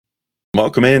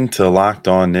Welcome in to Locked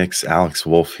On Knicks. Alex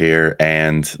Wolf here,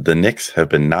 and the Knicks have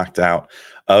been knocked out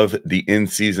of the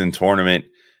in-season tournament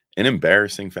in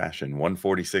embarrassing fashion.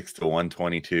 146 to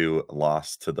 122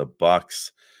 loss to the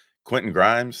Bucks. Quentin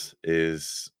Grimes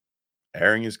is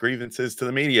airing his grievances to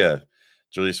the media.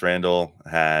 Julius Randle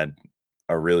had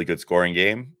a really good scoring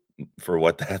game for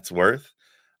what that's worth.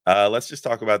 Let's just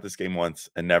talk about this game once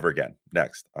and never again.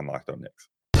 Next on Locked On Knicks.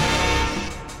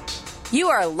 You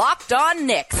are Locked On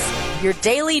Knicks, your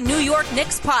daily New York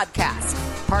Knicks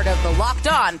podcast, part of the Locked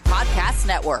On Podcast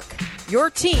Network, your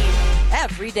team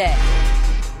every day.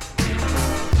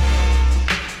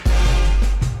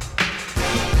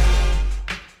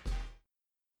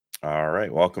 All right,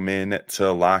 welcome in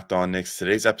to Locked On Knicks.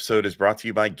 Today's episode is brought to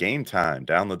you by Game Time.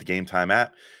 Download the Game Time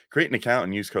app, create an account,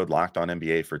 and use code Locked On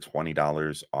NBA for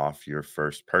 $20 off your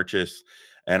first purchase.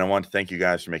 And I want to thank you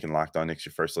guys for making Locked On Knicks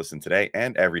your first listen today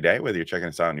and every day, whether you're checking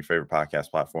us out on your favorite podcast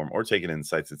platform or taking in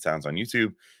sights and sounds on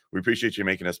YouTube. We appreciate you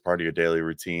making us part of your daily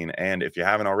routine. And if you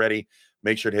haven't already,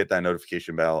 make sure to hit that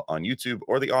notification bell on YouTube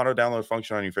or the auto download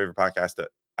function on your favorite podcast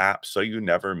app so you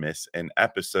never miss an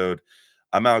episode.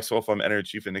 I'm Alex Wolf. I'm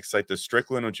editor-in-chief of Knicks site The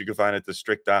Strickland, which you can find at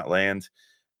thestrick.land.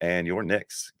 And your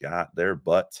Knicks got their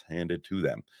butts handed to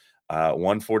them.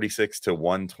 146 to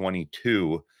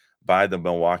 122 by the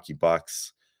Milwaukee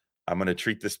Bucks. I'm going to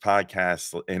treat this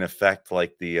podcast in effect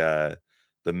like the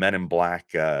Men in Black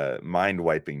mind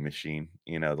wiping machine.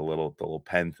 You know, the little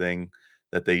pen thing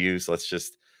that they use. Let's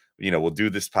just, we'll do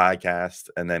this podcast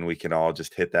and then we can all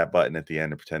just hit that button at the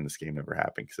end and pretend this game never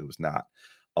happened because it was not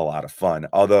a lot of fun.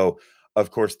 Although,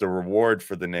 of course, the reward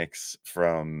for the Knicks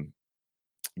from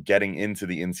getting into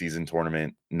the in-season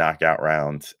tournament knockout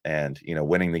round and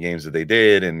winning the games that they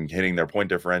did and hitting their point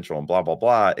differential and blah blah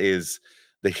blah is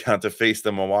they got to face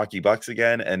the Milwaukee Bucks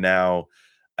again. And now,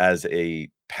 as a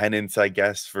penance, I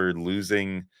guess, for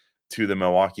losing to the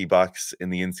Milwaukee Bucks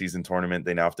in the in-season tournament,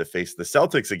 they now have to face the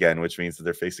Celtics again, which means that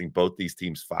they're facing both these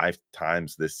teams 5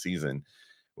 times this season,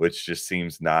 which just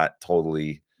seems not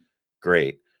totally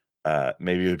great.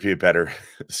 Maybe it would be a better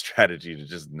strategy to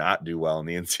just not do well in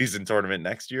the in-season tournament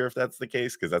next year if that's the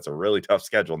case, because that's a really tough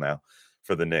schedule now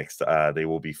for the Knicks. They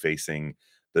will be facing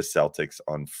the Celtics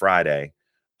on Friday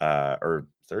or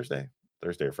Thursday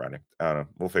or Friday. I don't know.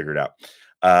 We'll figure it out.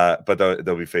 But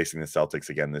they'll be facing the Celtics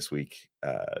again this week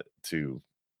to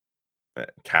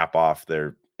cap off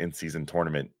their in-season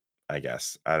tournament, I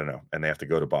guess. I don't know. And they have to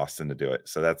go to Boston to do it.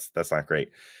 So that's not great.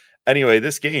 Anyway,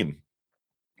 this game,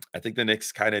 I think the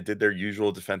Knicks kind of did their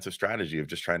usual defensive strategy of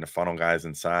just trying to funnel guys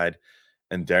inside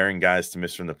and daring guys to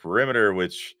miss from the perimeter,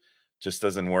 which just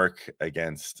doesn't work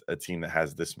against a team that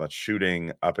has this much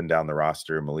shooting up and down the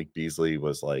roster. Malik Beasley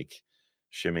was like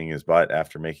shimming his butt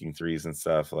after making threes and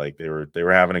stuff. Like they were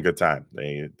having a good time.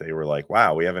 They were like,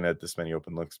 wow, we haven't had this many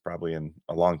open looks probably in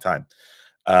a long time.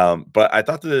 But I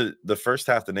thought the first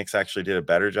half the Knicks actually did a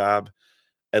better job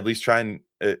at least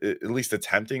at least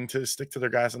attempting to stick to their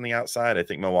guys on the outside. I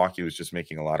think Milwaukee was just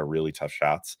making a lot of really tough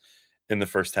shots in the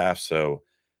first half. So,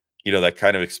 that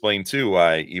kind of explained too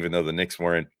why, even though the Knicks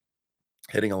weren't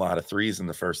hitting a lot of threes in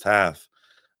the first half,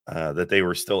 that they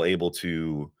were still able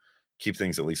to keep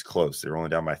things at least close. They were only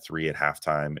down by 3 at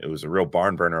halftime. It was a real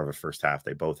barn burner of a first half.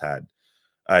 They both had,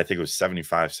 I think it was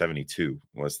 75-72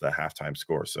 was the halftime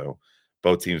score. So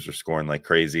both teams were scoring like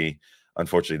crazy.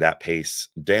 Unfortunately, that pace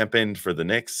dampened for the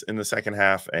Knicks in the second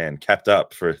half and kept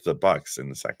up for the Bucks in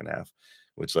the second half,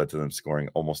 which led to them scoring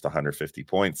almost 150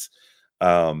 points.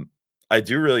 I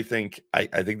do really think I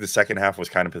think the second half was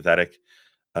kind of pathetic.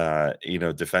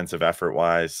 Defensive effort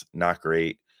wise, not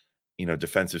great.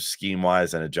 Defensive scheme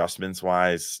wise and adjustments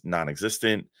wise,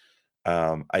 non-existent.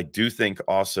 I do think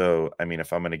also, I mean,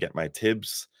 if I'm going to get my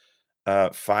Tibbs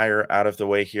fire out of the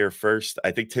way here first,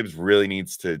 I think Tibbs really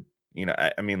needs to.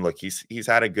 I mean, look, he's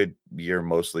had a good year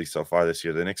mostly so far this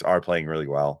year. The Knicks are playing really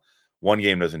well. One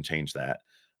game doesn't change that.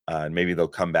 And maybe they'll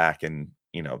come back and,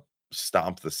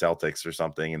 stomp the Celtics or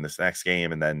something in this next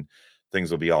game, and then things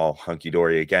will be all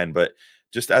hunky-dory again. But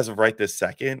just as of right this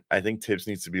second, I think Tibbs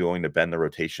needs to be willing to bend the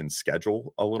rotation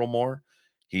schedule a little more.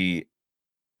 He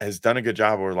has done a good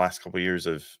job over the last couple of years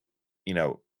of,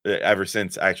 ever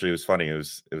since. Actually, it was funny. It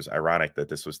was ironic that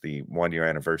this was the 1-year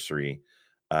anniversary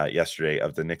yesterday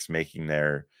of the Knicks making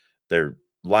their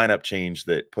lineup change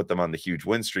that put them on the huge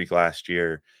win streak last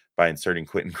year by inserting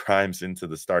Quentin Grimes into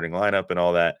the starting lineup and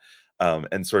all that,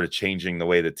 and sort of changing the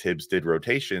way that Tibbs did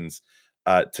rotations,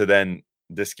 to then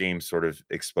this game sort of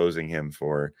exposing him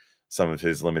for some of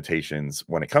his limitations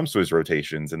when it comes to his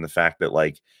rotations, and the fact that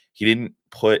like he didn't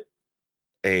put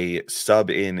a sub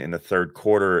in the third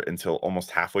quarter until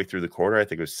almost halfway through the quarter. I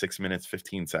think it was 6 minutes,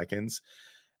 15 seconds.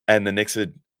 And the Knicks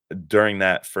had during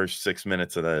that first 6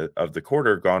 minutes of the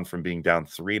quarter, gone from being down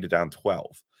 3 to down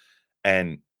 12.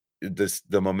 And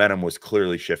the momentum was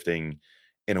clearly shifting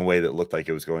in a way that looked like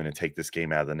it was going to take this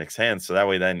game out of the Knicks' hands. So that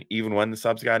way, then even when the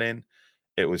subs got in,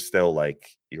 it was still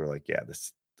like you were like, yeah,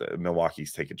 this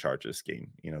Milwaukee's taking charge of this game.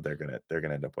 They're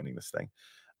gonna end up winning this thing.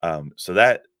 So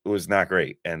that was not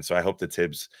great. And so I hope that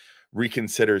Tibbs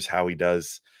reconsiders how he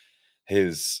does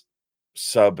his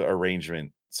sub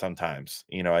arrangement sometimes.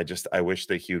 I wish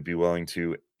that he would be willing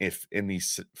to, if in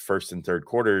these first and third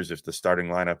quarters, if the starting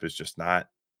lineup is just not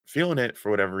feeling it for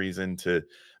whatever reason, to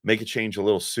make a change a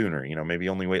little sooner. Maybe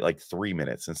only wait like 3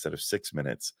 minutes instead of 6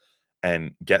 minutes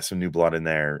and get some new blood in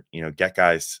there. Get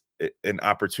guys an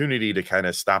opportunity to kind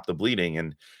of stop the bleeding.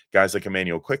 And guys like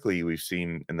Emmanuel Quickly, we've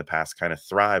seen in the past kind of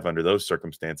thrive under those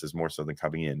circumstances more so than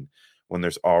coming in when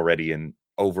there's already an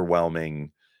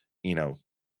overwhelming, you know,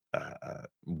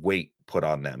 weight put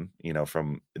on them,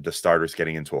 from the starters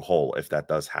getting into a hole if that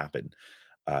does happen.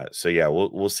 So yeah,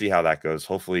 we'll see how that goes.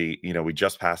 Hopefully, we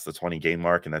just passed the 20 game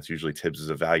mark, and that's usually Tibbs's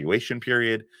evaluation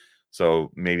period.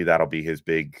 So maybe that'll be his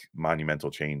big monumental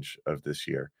change of this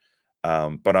year.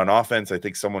 But on offense, I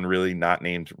think someone really not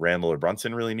named Randall or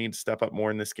Brunson really needs to step up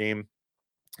more in this game,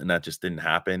 and that just didn't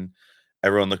happen.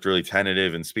 Everyone looked really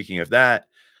tentative. And speaking of that,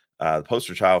 the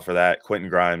poster child for that, Quentin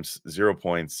Grimes, 0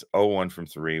 points, 0-1 from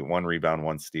 3, 1 rebound,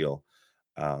 1 steal.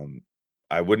 Um,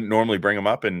 I wouldn't normally bring him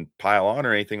up and pile on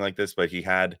or anything like this, but he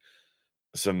had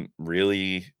some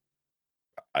really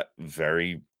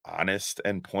very honest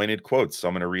and pointed quotes. So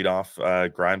I'm going to read off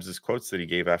Grimes's quotes that he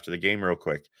gave after the game real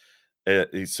quick.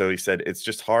 So he said, "It's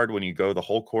just hard when you go the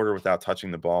whole quarter without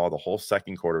touching the ball, the whole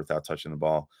second quarter without touching the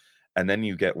ball, and then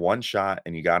you get one shot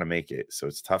and you got to make it. So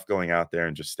it's tough going out there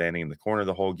and just standing in the corner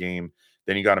the whole game.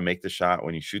 Then you got to make the shot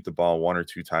when you shoot the ball 1 or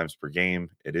 2 times per game.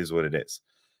 It is what it is."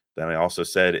 Then I also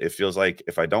said, "It feels like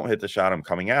if I don't hit the shot, I'm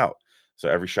coming out. So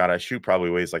every shot I shoot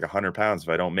probably weighs like 100 pounds if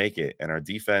I don't make it. And our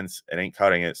defense, it ain't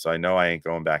cutting it. So I know I ain't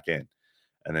going back in."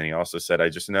 And then he also said, "I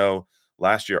just know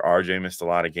last year RJ missed a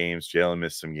lot of games. Jalen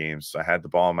missed some games. So I had the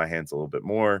ball in my hands a little bit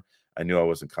more. I knew I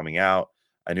wasn't coming out.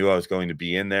 I knew I was going to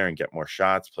be in there and get more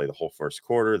shots, play the whole first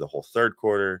quarter, the whole third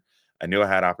quarter. I knew I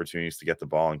had opportunities to get the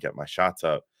ball and get my shots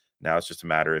up. Now it's just a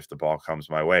matter if the ball comes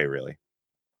my way, really."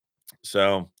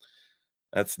 So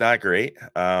that's not great.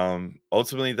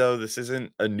 Ultimately, though, this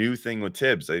isn't a new thing with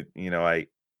Tibbs.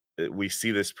 We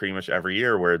see this pretty much every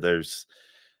year where there's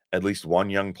at least one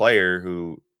young player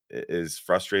who is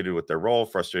frustrated with their role,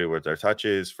 frustrated with their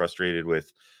touches, frustrated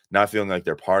with not feeling like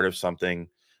they're part of something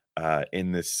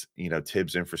in this,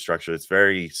 Tibbs infrastructure. It's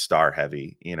very star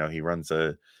heavy. He runs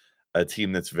a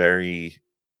team that's very,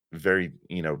 very,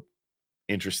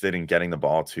 interested in getting the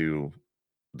ball to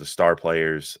the star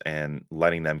players and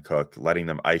letting them cook, letting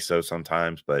them ISO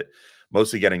sometimes, but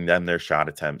mostly getting them their shot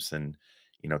attempts and,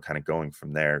 kind of going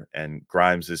from there. And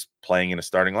Grimes is playing in a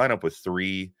starting lineup with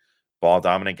 3 ball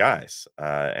dominant guys.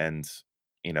 Yeah,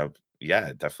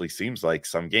 it definitely seems like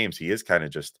some games he is kind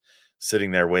of just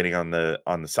sitting there waiting on the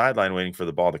sideline, waiting for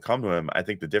the ball to come to him. I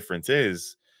think the difference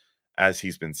is, as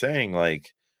he's been saying,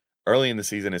 like early in the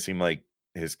season, it seemed like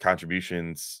his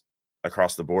contributions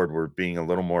across the board were being a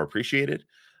little more appreciated.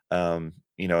 And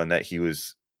that he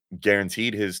was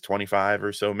guaranteed his 25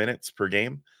 or so minutes per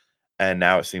game. And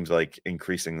now it seems like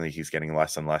increasingly he's getting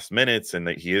less and less minutes, and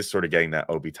that he is sort of getting that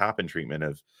Obi Toppin treatment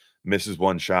of misses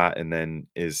one shot and then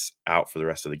is out for the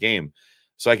rest of the game.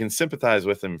 So I can sympathize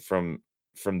with him from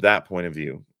that point of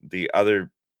view. The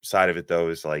other side of it, though,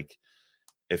 is like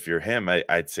if you're him,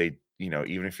 I'd say,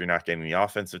 even if you're not getting the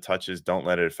offensive touches, don't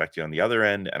let it affect you on the other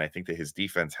end. And I think that his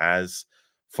defense has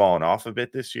fallen off a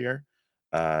bit this year,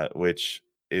 which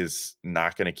is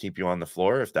not going to keep you on the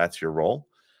floor if that's your role.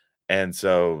 And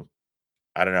so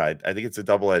I don't know. I think it's a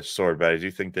double-edged sword, but I do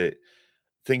think that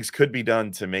things could be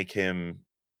done to make him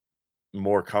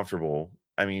more comfortable.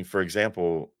 I mean, for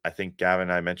example, I think Gavin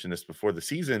and I mentioned this before the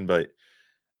season, but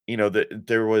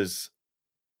there was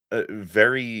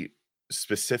very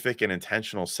specific and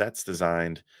intentional sets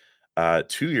designed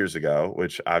 2 years ago,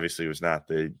 which obviously was not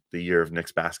the year of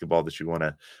Knicks basketball that you want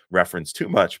to reference too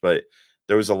much, but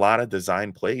there was a lot of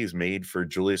design plays made for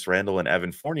Julius Randle and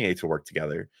Evan Fournier to work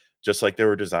together, just like there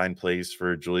were design plays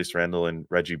for Julius Randle and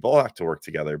Reggie Bullock to work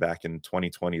together back in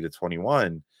 2020 to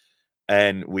 21.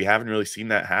 And we haven't really seen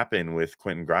that happen with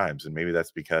Quentin Grimes. And maybe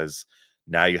that's because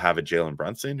now you have a Jalen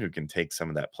Brunson who can take some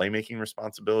of that playmaking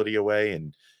responsibility away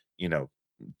and, you know,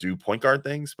 do point guard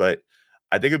things. But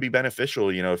I think it'd be beneficial,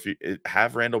 if you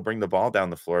have Randall bring the ball down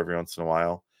the floor every once in a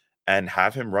while and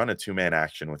have him run a 2-man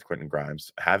action with Quentin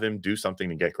Grimes, have him do something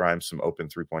to get Grimes some open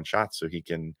 3-point shots so he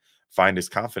can find his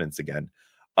confidence again.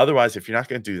 Otherwise, if you're not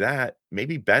going to do that,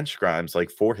 maybe bench Grimes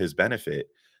like for his benefit.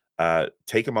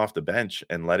 Take him off the bench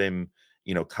and let him,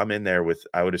 come in there with.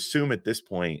 I would assume at this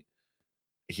point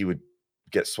he would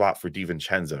get swapped for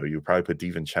DiVincenzo. You would probably put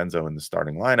DiVincenzo in the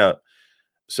starting lineup.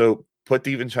 So put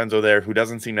DiVincenzo there, who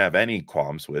doesn't seem to have any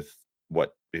qualms with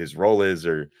what his role is,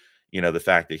 or the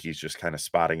fact that he's just kind of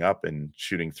spotting up and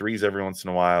shooting threes every once in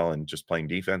a while and just playing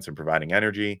defense and providing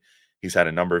energy. He's had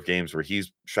a number of games where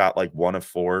he's shot like 1 of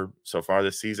 4 so far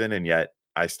this season, and yet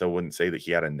I still wouldn't say that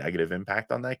he had a negative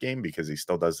impact on that game because he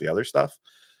still does the other stuff.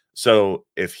 So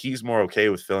if he's more okay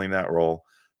with filling that role,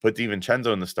 put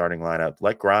DiVincenzo in the starting lineup,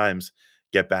 let Grimes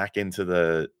get back into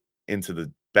the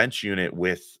bench unit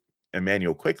with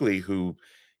Emmanuel Quickly, who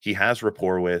he has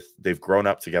rapport with. They've grown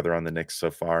up together on the Knicks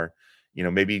so far.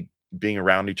 Maybe being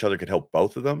around each other could help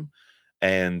both of them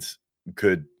and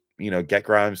could, get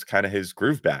Grimes kind of his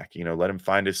groove back, let him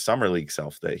find his summer league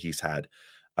self that he's had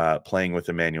playing with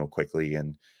Emmanuel Quickly,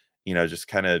 and, just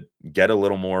kind of get a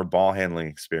little more ball handling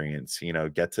experience,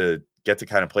 get to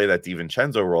kind of play that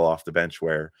DiVincenzo role off the bench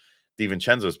where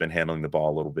DiVincenzo's been handling the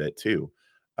ball a little bit too,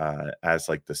 as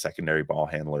like the secondary ball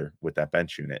handler with that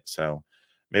bench unit. So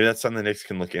maybe that's something the Knicks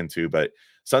can look into. But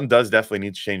something does definitely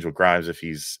need to change with Grimes if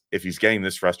he's getting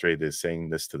this frustrated, is saying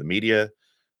this to the media.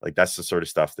 Like that's the sort of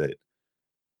stuff that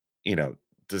you know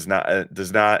does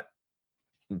not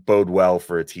bode well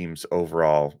for a team's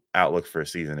overall outlook for a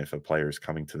season if a player is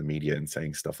coming to the media and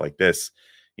saying stuff like this.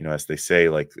 As they say,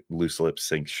 like loose lips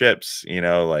sink ships.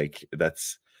 Like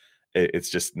it's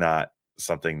just not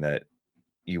something that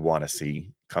you want to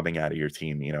see coming out of your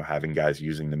team, having guys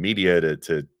using the media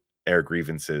to air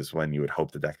grievances when you would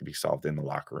hope that could be solved in the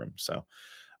locker room. So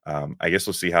I guess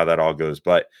we'll see how that all goes.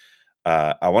 But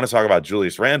I want to talk about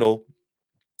Julius Randle,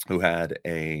 who had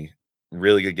a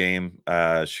really good game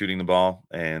shooting the ball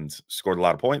and scored a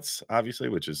lot of points, obviously,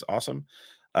 which is awesome.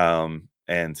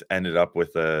 And ended up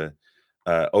with a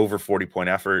over 40-point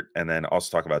effort. And then also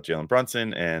talk about Jalen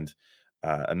Brunson and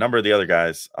a number of the other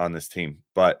guys on this team.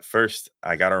 But first,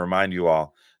 I got to remind you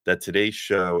all that today's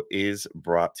show is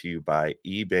brought to you by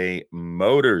eBay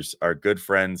Motors. Our good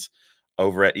friends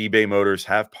over at eBay Motors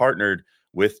have partnered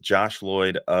with Josh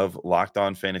Lloyd of Locked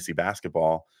On Fantasy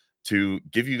Basketball to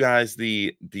give you guys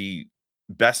the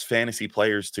best fantasy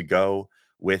players to go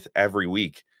with every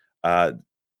week.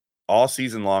 All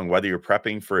season long, whether you're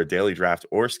prepping for a daily draft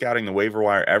or scouting the waiver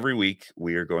wire every week,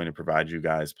 we are going to provide you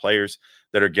guys players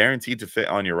that are guaranteed to fit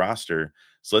on your roster.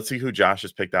 So let's see who Josh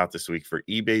has picked out this week for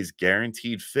eBay's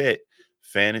Guaranteed Fit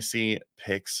Fantasy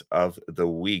Picks of the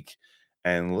Week.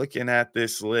 And looking at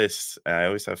this list, I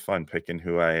always have fun picking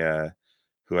who I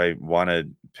want to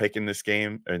pick in this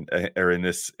game, or in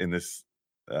this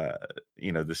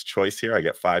this choice here. I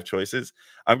get 5 choices.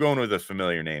 I'm going with a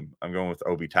familiar name. I'm going with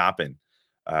Obi Toppin.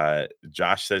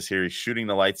 Josh says here he's shooting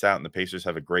the lights out, and the Pacers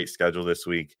have a great schedule this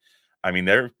week. I mean,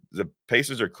 the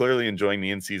Pacers are clearly enjoying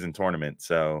the in-season tournament.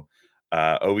 So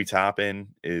Obi Toppin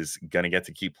is going to get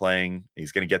to keep playing.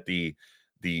 He's going to get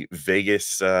the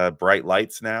Vegas bright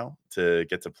lights now to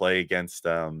get to play against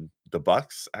the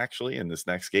Bucks actually in this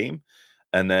next game,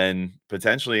 and then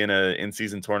potentially in a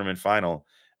in-season tournament final.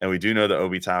 And we do know that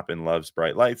Obi Toppin loves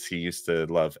bright lights. He used to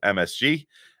love MSG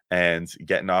and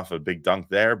getting off a big dunk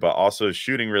there, but also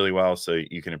shooting really well. So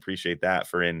you can appreciate that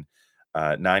for in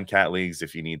 9-cat leagues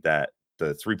if you need the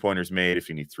 3-pointers made, if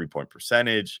you need 3-point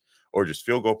percentage or just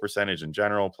field goal percentage in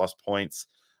general, plus points.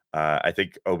 I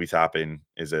think Obi Toppin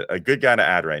is a good guy to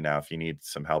add right now if you need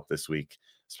some help this week,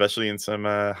 especially in some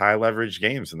high leverage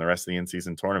games in the rest of the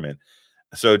in-season tournament.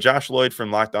 So Josh Lloyd from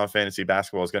Locked On Fantasy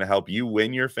Basketball is going to help you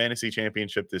win your fantasy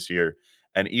championship this year.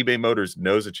 And eBay Motors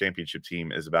knows a championship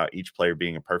team is about each player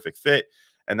being a perfect fit.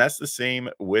 And that's the same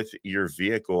with your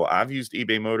vehicle. I've used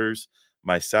eBay Motors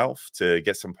myself to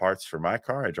get some parts for my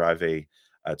car. I drive a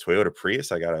Toyota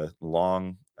Prius. I got a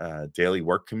long daily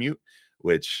work commute,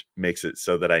 which makes it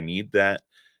so that I need that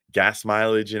gas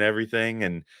mileage and everything.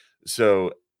 And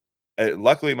so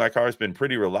luckily my car has been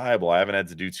pretty reliable. I haven't had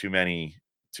to do too many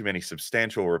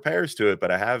substantial repairs to it,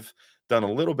 but I have done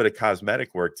a little bit of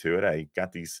cosmetic work to it. I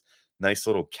got these nice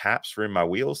little caps for in my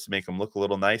wheels to make them look a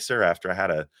little nicer after I had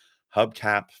a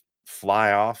hubcap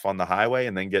fly off on the highway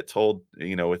and then get told,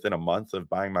 within a month of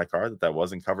buying my car that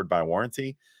wasn't covered by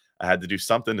warranty. I had to do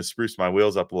something to spruce my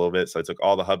wheels up a little bit. So I took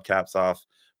all the hubcaps off,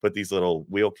 put these little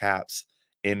wheel caps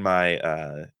in my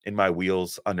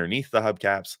wheels underneath the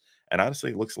hubcaps. And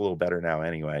honestly, it looks a little better now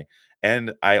anyway.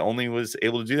 And I only was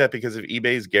able to do that because of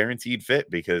eBay's Guaranteed Fit,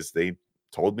 because they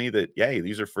told me that, yay,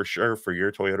 these are for sure for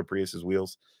your Toyota Prius's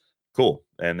wheels. Cool.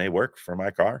 And they work for my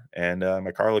car. And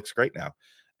my car looks great now.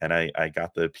 and I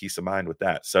got the peace of mind with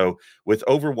that. So with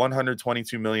over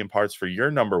 122 million parts for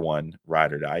your number one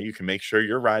ride or die, you can make sure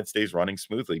your ride stays running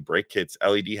smoothly. Brake kits,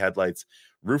 LED headlights,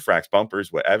 roof racks,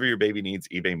 bumpers, whatever your baby needs,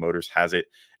 eBay Motors has it.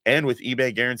 And with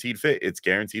eBay Guaranteed Fit, it's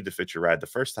guaranteed to fit your ride the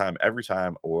first time, every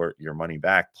time, or your money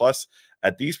back. Plus,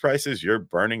 at these prices, you're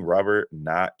burning rubber,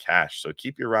 not cash. So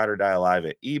keep your ride or die alive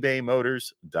at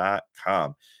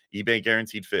ebaymotors.com. eBay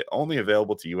Guaranteed Fit only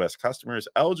available to U.S. customers,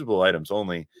 eligible items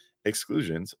only,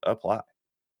 exclusions apply.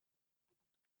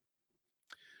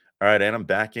 All right, and I'm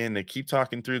back in to keep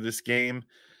talking through this game.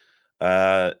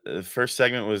 The first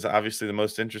segment was obviously the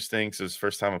most interesting because it's the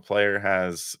first time a player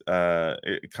has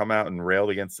come out and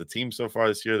railed against the team so far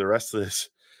this year. The rest of this,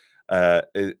 I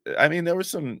mean, there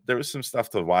was some stuff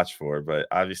to watch for, but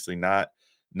obviously not.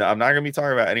 No, I'm not going to be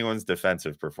talking about anyone's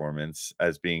defensive performance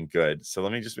as being good. So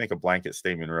let me just make a blanket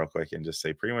statement real quick and just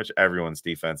say pretty much everyone's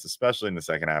defense, especially in the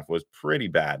second half, was pretty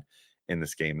bad in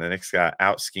this game. The Knicks got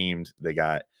out schemed. They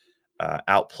got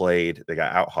outplayed, they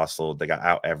got out hustled, they got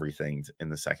out everything in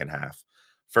the second half.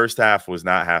 First half was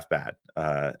not half bad.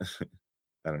 I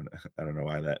don't know. I don't know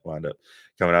why that wound up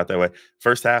coming out that way.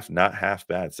 First half, not half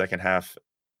bad. Second half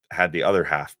had the other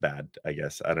half bad, I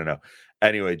guess. I don't know.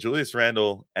 Anyway, Julius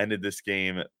Randle ended this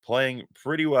game playing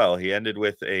pretty well. He ended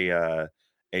with a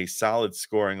solid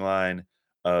scoring line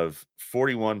of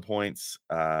 41 points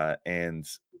and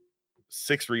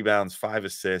 6 rebounds, 5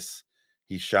 assists.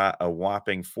 He shot a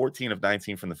whopping 14 of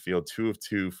 19 from the field, 2 of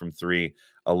 2 from three,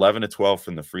 11 to 12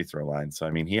 from the free throw line. So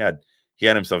I mean, he had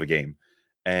himself a game.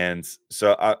 And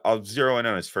so I'll zero in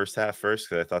on his first half first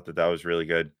because I thought that was really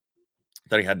good. I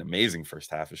thought he had an amazing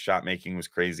first half. His shot making was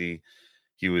crazy.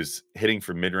 He was hitting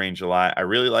from mid range a lot. I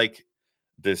really like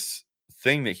this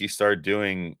thing that he started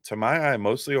doing, to my eye,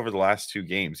 mostly over the last 2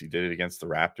 games. He did it against the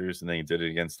Raptors and then he did it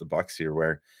against the Bucks here,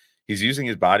 where he's using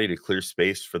his body to clear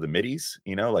space for the middies,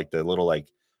 like the little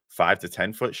 5 to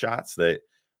 10 foot shots that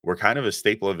were kind of a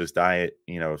staple of his diet,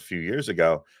 a few years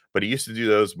ago. But he used to do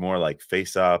those more like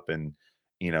face up and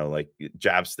like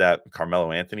jab step,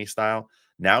 Carmelo Anthony style.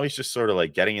 Now he's just sort of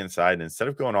like getting inside, and instead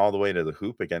of going all the way to the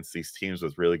hoop against these teams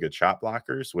with really good shot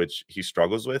blockers, which he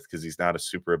struggles with because he's not a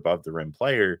super above the rim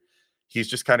player, he's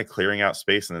just kind of clearing out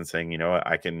space and then saying, you know what,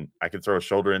 I can throw a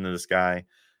shoulder into this guy,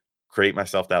 create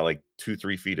myself that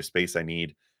 2-3 feet of space I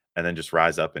need, and then just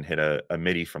rise up and hit a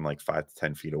midi from 5 to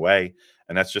 10 feet away.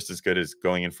 And that's just as good as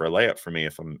going in for a layup for me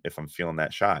if I'm feeling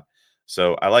that shot.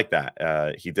 So I like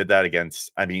that. He did that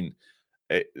against, I mean,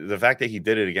 the fact that he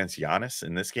did it against Giannis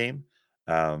in this game,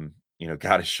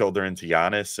 got his shoulder into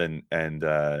Giannis and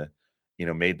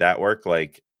made that work.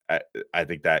 I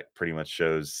think that pretty much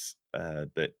shows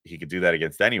that he could do that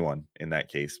against anyone in that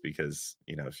case, because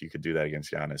if you could do that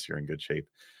against Giannis, you're in good shape.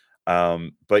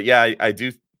 But yeah, I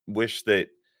do wish that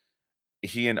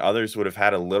he and others would have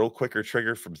had a little quicker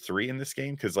trigger from three in this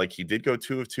game, because he did go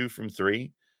 2 of 2 from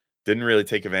three, didn't really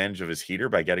take advantage of his heater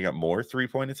by getting up more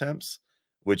 3-point attempts,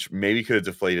 which maybe could have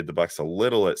deflated the Bucks a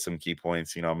little at some key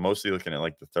points. I'm mostly looking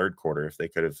at the third quarter. If they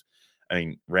could have, I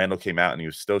mean, Randall came out and he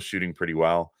was still shooting pretty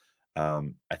well.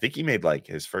 I think he made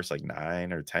his first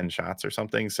 9 or 10 shots or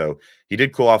something. So he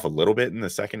did cool off a little bit in the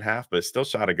second half, but still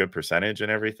shot a good percentage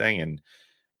and everything. And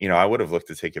I would have looked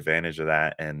to take advantage of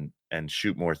that and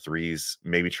shoot more threes,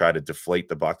 maybe try to deflate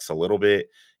the Bucks a little bit,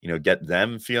 get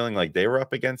them feeling like they were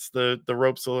up against the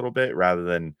ropes a little bit, rather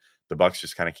than the Bucks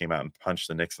just kind of came out and punched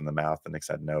the Knicks in the mouth. The Knicks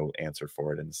had no answer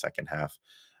for it in the second half.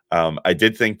 I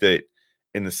did think that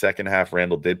in the second half,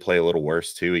 Randall did play a little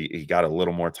worse too. He got a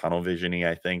little more tunnel vision-y,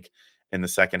 I think, in the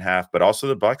second half, but also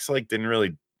the Bucks didn't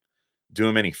really do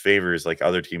him any favors like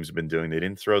other teams have been doing. They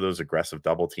didn't throw those aggressive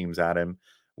double teams at him,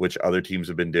 which other teams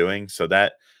have been doing. So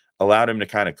that allowed him to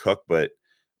kind of cook, but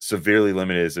severely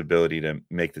limited his ability to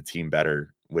make the team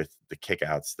better with the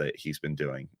kickouts that he's been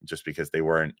doing, just because they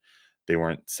weren't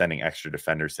sending extra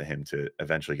defenders to him to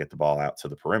eventually get the ball out to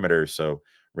the perimeter. So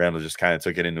Randall just kind of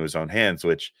took it into his own hands,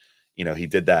 which, he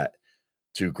did that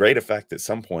to great effect at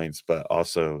some points, but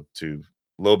also to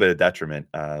a little bit of detriment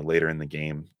later in the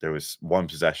game. There was one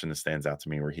possession that stands out to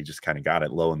me where he just kind of got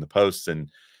it low in the post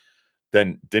and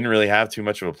then didn't really have too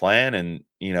much of a plan. And,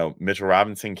 Mitchell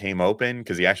Robinson came open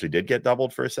because he actually did get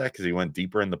doubled for a sec because he went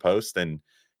deeper in the post, and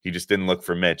he just didn't look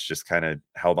for Mitch, just kind of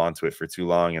held on to it for too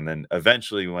long. And then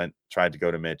eventually tried to go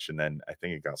to Mitch. And then I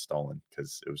think it got stolen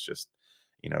because it was just,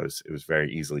 it was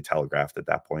very easily telegraphed at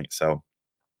that point. So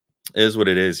it is what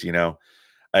it is.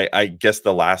 I guess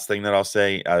the last thing that I'll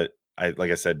say,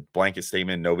 like I said, blanket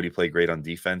statement, nobody played great on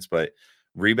defense, but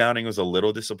rebounding was a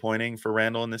little disappointing for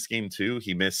Randall in this game too.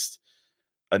 He missed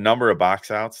a number of box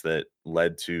outs that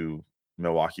led to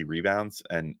Milwaukee rebounds,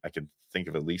 and I could think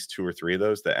of at least 2 or 3 of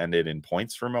those that ended in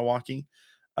points for Milwaukee.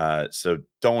 So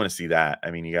don't want to see that.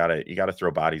 I mean, you gotta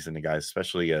throw bodies into guys,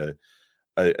 especially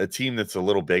a team that's a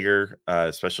little bigger,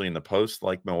 especially in the post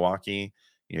like Milwaukee.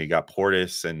 You got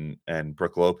Portis and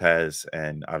Brook Lopez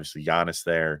and obviously Giannis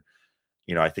there.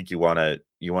 I think you wanna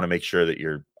make sure that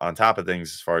you're on top of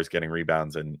things as far as getting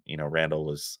rebounds. And Randall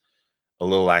was a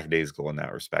little lackadaisical in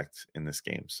that respect in this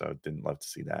game, so didn't love to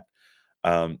see that.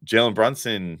 Jalen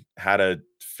Brunson had a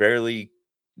fairly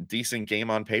decent game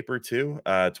on paper too.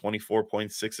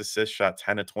 24.6 assists, shot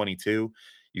 10 of 22.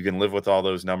 You can live with all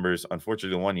those numbers.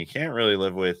 Unfortunately, the one you can't really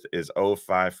live with is 0 of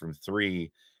 5 from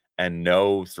three and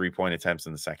no 3-point attempts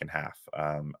in the second half.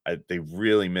 They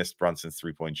really missed Brunson's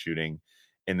 3-point shooting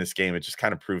in this game. It just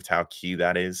kind of proved how key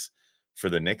that is for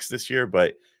the Knicks this year.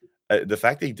 But the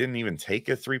fact that he didn't even take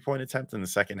a 3-point attempt in the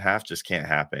second half just can't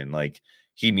happen. Like,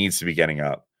 he needs to be getting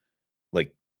up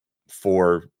like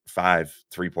 4, 5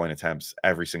 3-point attempts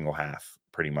every single half,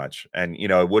 pretty much. And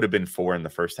it would have been 4 in the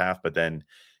first half, but then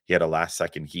he had a last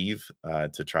second heave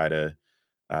to try to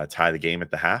tie the game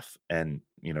at the half, and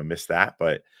missed that.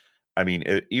 But I mean,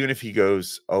 even if he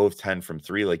goes 0 of 10 from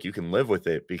three, like, you can live with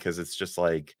it, because it's just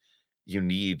like you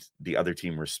need the other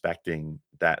team respecting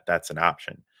that that's an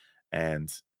option. And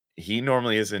he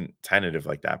normally isn't tentative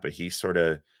like that, but he sort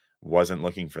of wasn't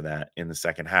looking for that in the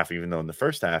second half, even though in the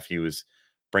first half he was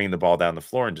bringing the ball down the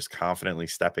floor and just confidently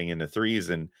stepping into threes,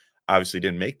 and obviously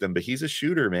didn't make them. But he's a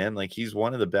shooter, man. Like, he's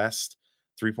one of the best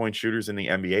 3-point shooters in the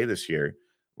NBA this year.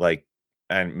 Like,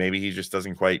 and maybe he just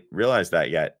doesn't quite realize that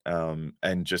yet,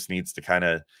 and just needs to kind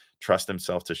of trust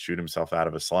himself to shoot himself out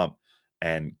of a slump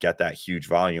and get that huge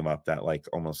volume up, that like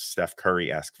almost Steph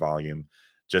Curry-esque volume,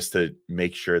 just to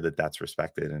make sure that that's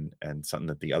respected, and something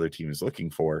that the other team is looking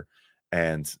for,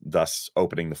 and thus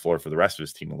opening the floor for the rest of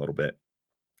his team a little bit.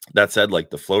 That said, like,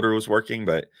 the floater was working,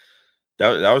 but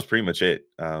that was pretty much it.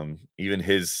 Even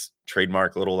his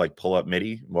trademark little like pull up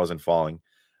midi wasn't falling.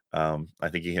 I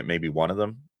think he hit maybe one of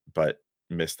them, but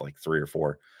missed like 3 or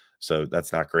 4. So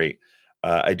that's not great.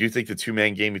 I do think the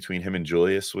two-man game between him and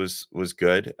Julius was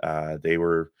good.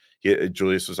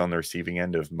 Julius was on the receiving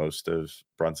end of most of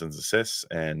Brunson's assists,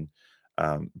 and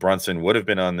Brunson would have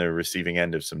been on the receiving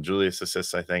end of some Julius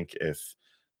assists, I think, if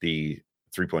the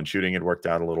 3-point shooting had worked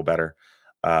out a little better.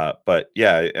 But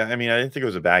yeah, I mean, I didn't think it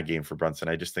was a bad game for Brunson.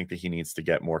 I just think that he needs to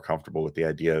get more comfortable with the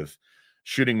idea of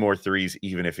shooting more threes,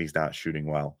 even if he's not shooting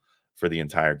well for the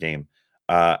entire game.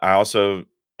 I'd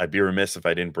be remiss if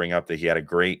I didn't bring up that he had a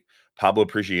great Pablo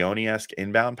Prigioni-esque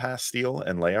inbound pass steal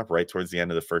and layup right towards the end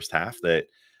of the first half that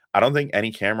I don't think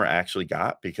any camera actually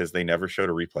got, because they never showed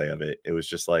a replay of it. It was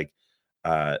just like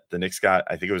the Knicks got,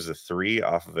 I think it was a 3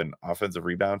 off of an offensive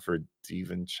rebound for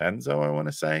DiVincenzo, I want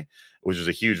to say, which was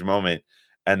a huge moment.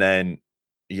 And then,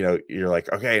 you're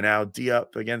like, okay, now D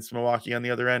up against Milwaukee on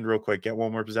the other end real quick, get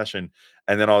one more possession.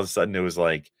 And then all of a sudden it was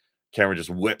like, camera just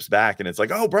whips back and it's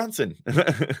like, oh, Brunson.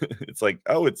 It's like,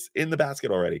 oh, it's in the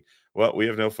basket already. Well, we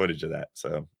have no footage of that.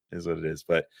 So is what it is.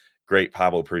 But great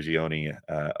Pablo Prigioni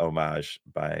homage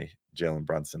by Jalen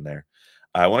Brunson there.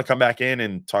 I want to come back in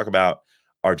and talk about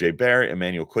RJ Barrett,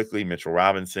 Emmanuel Quickly, Mitchell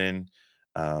Robinson.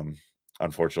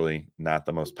 Unfortunately, not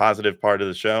the most positive part of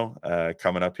the show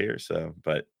coming up here. So,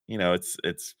 but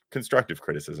it's constructive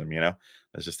criticism.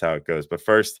 That's just how it goes. But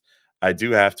first, I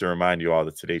do have to remind you all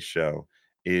that today's show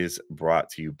is brought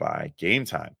to you by Game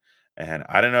Time. And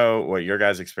I don't know what your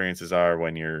guys' experiences are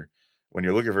when you're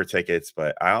looking for tickets,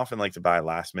 but I often like to buy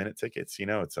last minute tickets.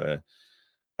 It'll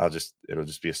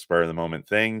just be a spur of the moment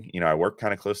thing. I work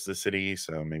kind of close to the city,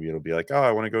 so maybe it'll be like, oh,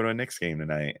 I want to go to a Knicks game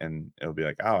tonight, and it'll be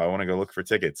like, oh, I want to go look for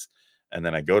tickets, and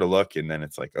then I go to look, and then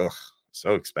it's like, oh,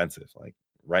 so expensive, like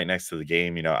right next to the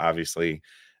game. Obviously,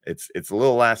 it's a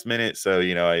little last minute, so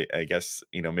I guess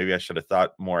maybe I should have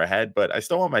thought more ahead, but I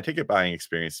still want my ticket buying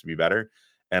experience to be better.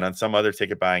 And on some other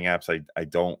ticket buying apps, I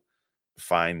don't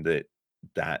find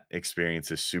that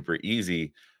experience is super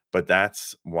easy. But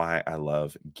that's why I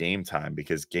love Game Time,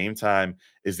 because Game Time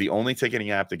is the only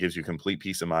ticketing app that gives you complete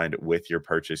peace of mind with your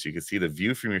purchase. You can see the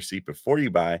view from your seat before you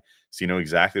buy, so you know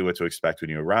exactly what to expect when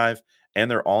you arrive.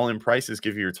 And their all-in prices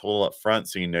give you your total up front,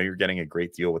 so you know you're getting a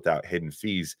great deal without hidden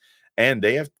fees. And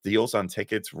they have deals on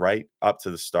tickets right up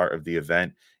to the start of the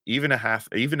event, even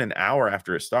an hour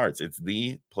after it starts. It's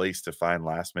the place to find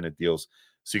last-minute deals.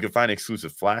 So you can find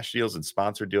exclusive flash deals and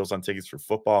sponsored deals on tickets for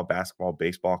football, basketball,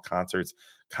 baseball, concerts,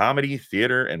 comedy,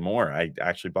 theater, and more. I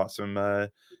actually bought some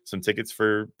tickets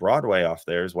for Broadway off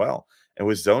there as well. And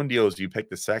with zone deals, you pick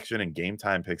the section and Game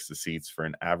Time picks the seats for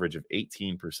an average of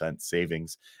 18%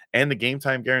 savings. And the Game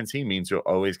Time guarantee means you'll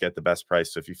always get the best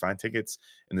price. So if you find tickets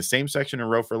in the same section and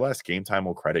row for less, Game Time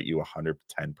will credit you 110%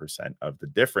 of the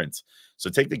difference. So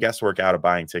take the guesswork out of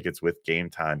buying tickets with Game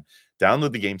Time.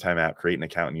 Download the Game Time app, create an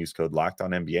account, and use code Locked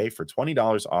On NBA for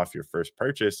 $20 off your first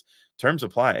purchase. Terms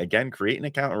apply. Again, create an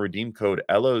account and redeem code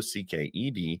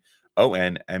LOCKEDONNBA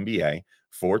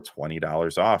for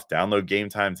 $20 off. Download Game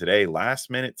Time today. Last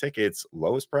minute tickets,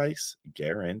 lowest price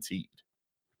guaranteed.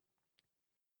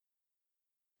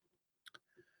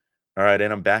 All right,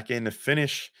 and I'm back in to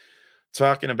finish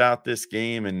talking about this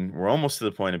game, and we're almost to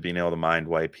the point of being able to mind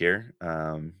wipe here.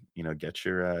 Get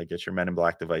your Men in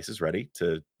Black devices ready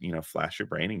to flash your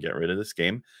brain and get rid of this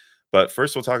game. But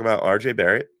first, we'll talk about RJ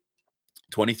Barrett.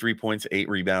 23 points, 8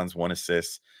 rebounds, 1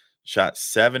 assist, shot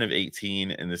 7 of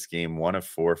 18 in this game, 1 of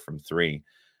 4 from 3.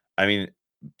 I mean,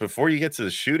 before you get to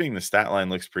the shooting, the stat line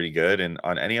looks pretty good. And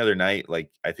on any other night, like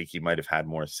I think he might have had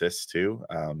more assists too.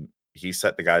 He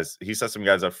set some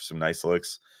guys up for some nice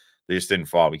looks. They just didn't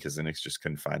fall because the Knicks just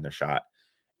couldn't find their shot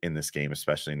in this game,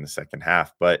 especially in the second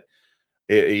half. But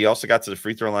he also got to the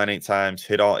free throw line 8 times,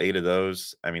 hit all 8 of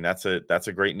those. I mean, that's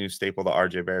a great new staple to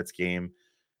RJ Barrett's game.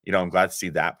 I'm glad to see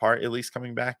that part at least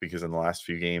coming back because in the last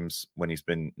few games when he's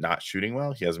been not shooting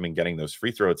well, he hasn't been getting those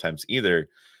free throw attempts either.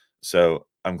 So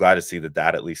I'm glad to see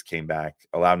that at least came back,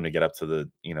 allowed him to get up to the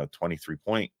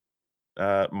 23-point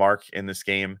mark in this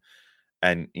game.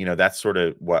 And that's sort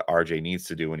of what RJ needs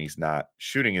to do when he's not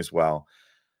shooting as well.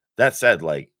 That said,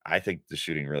 like I think the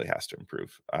shooting really has to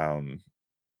improve.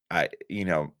 I you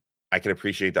know I can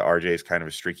appreciate that RJ is kind of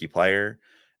a streaky player,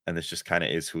 and this just kind of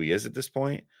is who he is at this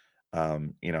point.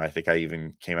 I think I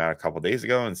even came out a couple days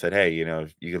ago and said, hey,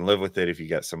 you can live with it if you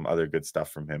get some other good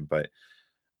stuff from him. But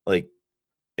like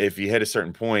if you hit a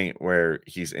certain point where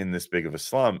he's in this big of a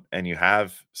slump and you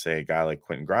have, say, a guy like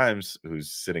Quentin Grimes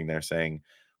who's sitting there saying,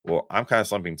 well, I'm kind of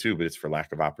slumping too, but it's for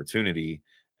lack of opportunity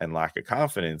and lack of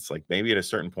confidence. Like maybe at a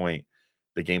certain point,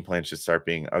 the game plan should start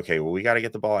being okay. Well, we got to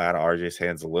get the ball out of RJ's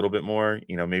hands a little bit more.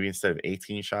 Maybe instead of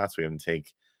 18 shots, we have him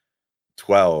take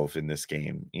 12 in this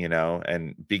game,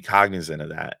 and be cognizant of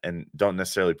that and don't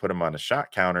necessarily put him on a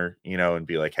shot counter, and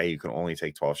be like, hey, you can only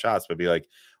take 12 shots, but be like,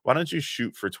 why don't you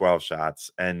shoot for 12 shots?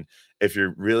 And if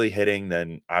you're really hitting,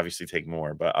 then obviously take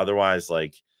more. But otherwise,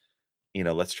 like,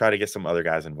 let's try to get some other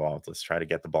guys involved. Let's try to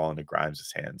get the ball into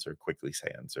Grimes' hands or Quickly's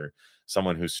hands or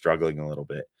someone who's struggling a little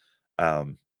bit.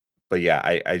 Um, but yeah,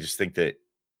 I just think that,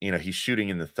 he's shooting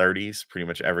in the 30s pretty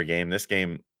much every game. This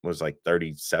game was like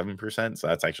 37%. So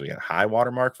that's actually a high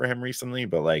watermark for him recently.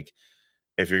 But like,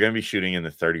 if you're going to be shooting in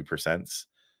the 30%,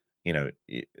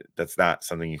 that's not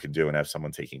something you can do and have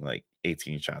someone taking like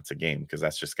 18 shots a game because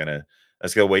that's gonna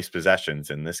waste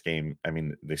possessions. In this game, I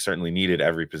mean, they certainly needed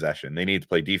every possession. They need to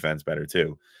play defense better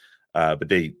too. But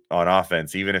they on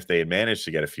offense, even if they had managed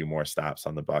to get a few more stops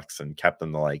on the Bucks and kept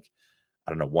them to like,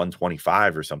 I don't know,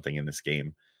 125 or something in this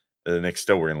game, the Knicks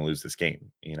still were going to lose this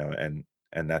game,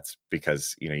 and that's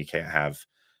because you can't have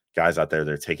guys out there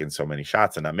that are taking so many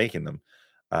shots and not making them.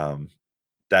 Um,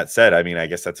 that said, I mean, I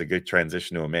guess that's a good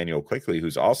transition to Emmanuel Quickly,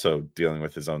 who's also dealing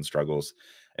with his own struggles.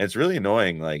 And it's really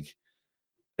annoying, like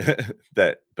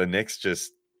that the Knicks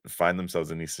just find themselves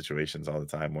in these situations all the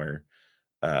time where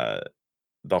uh,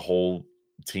 the whole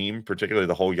team, particularly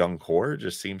the whole young core,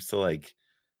 just seems to like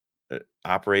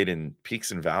operate in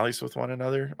peaks and valleys with one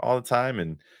another all the time,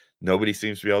 and nobody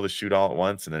seems to be able to shoot all at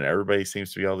once, and then everybody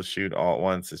seems to be able to shoot all at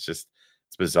once. It's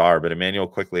bizarre. But Emmanuel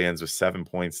quickly ends with 7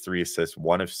 points, 3 assists,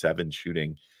 1 of 7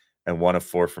 shooting, and 1 of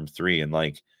 4 from 3. And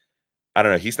like, I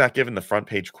don't know, he's not given the front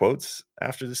page quotes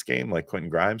after this game like Quentin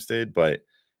Grimes did, but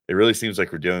it really seems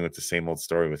like we're dealing with the same old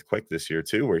story with Quick this year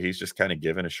too, where he's just kind of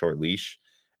given a short leash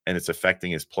and it's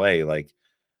affecting his play. Like,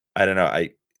 I don't know.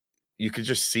 You could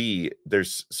just see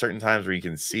there's certain times where you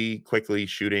can see quickly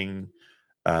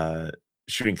uh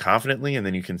shooting confidently, and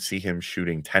then you can see him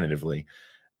shooting tentatively.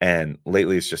 And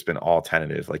lately it's just been all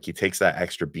tentative. Like he takes that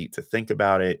extra beat to think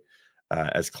about it.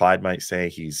 As Clyde might say,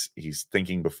 he's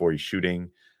thinking before he's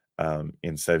shooting,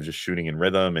 instead of just shooting in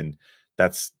rhythm. And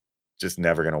that's just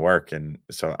never gonna work. And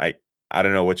so I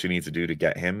don't know what you need to do to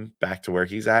get him back to where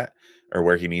he's at, or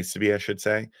where he needs to be, I should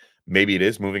say. Maybe it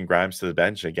is moving Grimes to the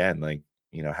bench again, like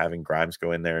having Grimes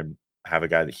go in there and have a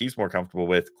guy that he's more comfortable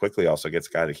with. Quickly also gets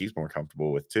a guy that he's more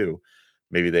comfortable with too.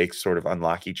 Maybe they sort of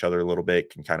unlock each other a little bit,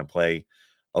 can kind of play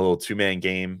a little two-man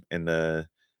game in the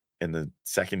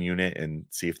second unit and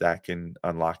see if that can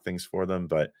unlock things for them.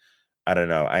 But I don't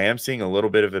know. I am seeing a little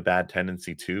bit of a bad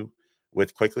tendency too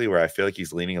with Quickly, where I feel like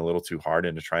he's leaning a little too hard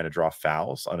into trying to draw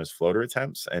fouls on his floater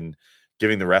attempts and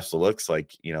giving the refs the looks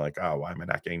like, like, oh, why am I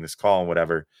not getting this call and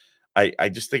whatever. I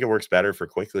just think it works better for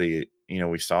quickly.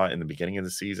 We saw it in the beginning of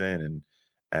the season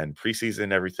and preseason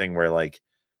and everything where like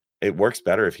it works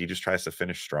better if he just tries to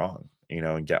finish strong,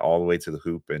 and get all the way to the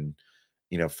hoop and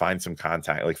find some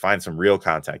contact, like find some real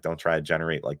contact. Don't try to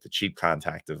generate like the cheap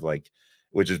contact of like,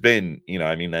 which has been,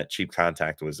 I mean, that cheap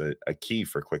contact was a key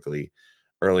for quickly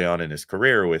early on in his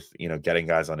career with, getting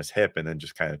guys on his hip and then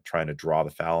just kind of trying to draw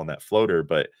the foul on that floater.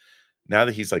 But now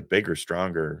that he's like bigger,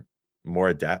 stronger, more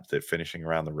adept at finishing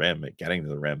around the rim, at getting to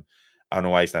the rim, I don't know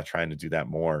why he's not trying to do that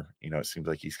more. It seems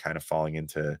like he's kind of falling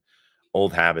into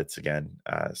old habits again.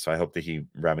 So I hope that he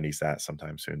remedies that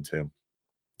sometime soon too.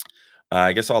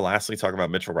 I guess I'll lastly talk about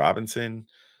Mitchell Robinson.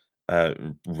 Uh,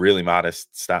 Really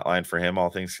modest stat line for him, all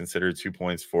things considered: 2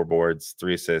 points, 4 boards,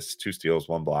 3 assists, 2 steals,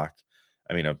 1 block.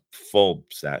 I mean, a full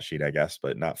stat sheet, I guess,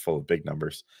 but not full of big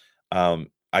numbers.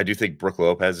 I do think Brook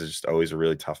Lopez is just always a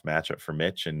really tough matchup for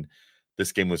Mitch, and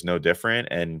this game was no different.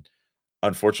 And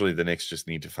unfortunately, the Knicks just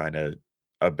need to find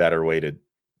a better way to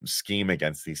scheme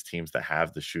against these teams that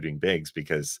have the shooting bigs,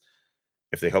 because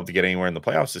if they hope to get anywhere in the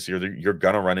playoffs this year, you're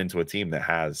going to run into a team that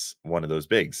has one of those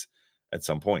bigs at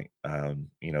some point.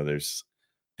 There's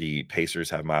the Pacers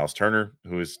have Miles Turner,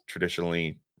 who has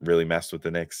traditionally really messed with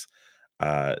the Knicks.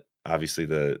 Obviously,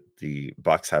 the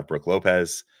Bucks have Brook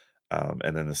Lopez, and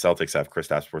then the Celtics have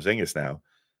Kristaps Porzingis now.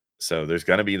 So there's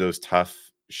going to be those tough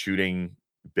shooting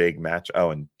big match. Oh,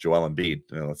 and Joel Embiid.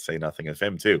 Let's say nothing of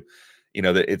him too.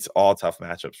 That it's all tough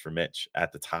matchups for Mitch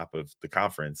at the top of the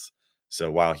conference. So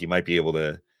while he might be able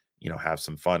to, have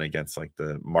some fun against like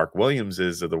the Mark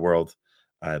Williamses of the world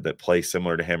that play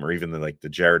similar to him, or even the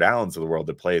Jared Allens of the world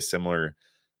that play a similar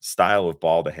style of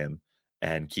ball to him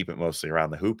and keep it mostly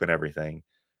around the hoop and everything,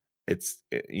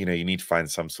 you need to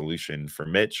find some solution for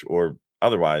Mitch, or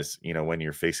otherwise, when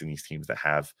you're facing these teams that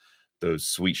have those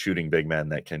sweet shooting big men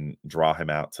that can draw him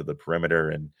out to the perimeter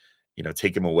and,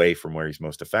 take him away from where he's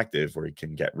most effective, where he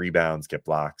can get rebounds, get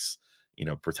blocks,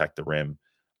 protect the rim,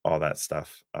 all that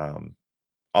stuff.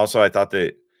 Also, I thought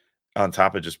that on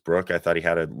top of just Brook, I thought he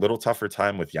had a little tougher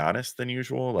time with Giannis than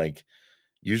usual. Like,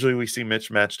 usually we see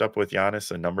Mitch matched up with Giannis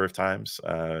a number of times,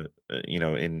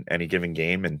 in any given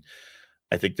game. And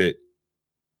I think that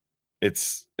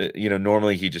it's,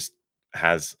 normally he just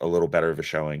has a little better of a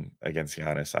showing against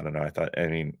Giannis. I don't know. I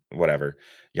mean, whatever.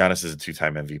 Giannis is a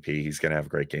 2-time MVP. He's going to have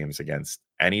great games against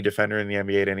any defender in the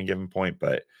NBA at any given point.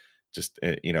 But just,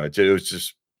 it was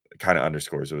just kind of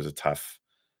underscores it was a tough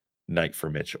night for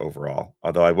Mitch overall.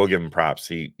 Although I will give him props.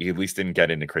 He at least didn't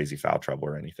get into crazy foul trouble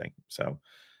or anything. So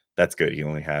that's good. He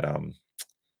only had, I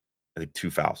think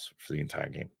 2 fouls for the entire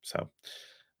game. So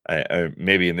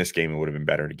maybe in this game it would have been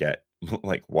better to get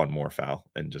like 1 more foul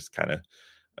and just kind of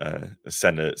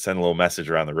send a little message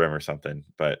around the rim or something.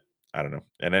 But I don't know.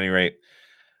 At any rate,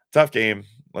 tough game.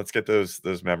 Let's get those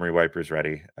memory wipers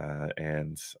ready,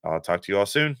 and I'll talk to you all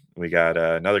soon. We got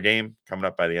another game coming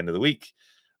up by the end of the week,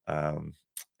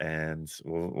 and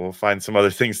we'll find some other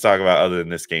things to talk about other than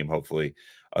this game, hopefully.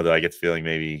 Although I get the feeling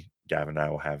maybe Gavin and I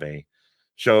will have a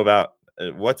show about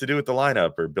what to do with the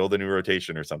lineup or build a new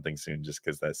rotation or something soon, just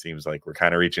because that seems like we're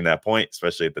kind of reaching that point,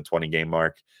 especially at the 20 game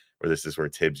mark, where this is where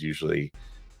Tibbs usually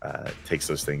takes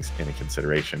those things into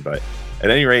consideration. But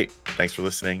at any rate, thanks for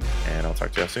listening, and I'll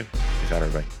talk to you all soon. Peace out,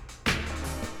 everybody.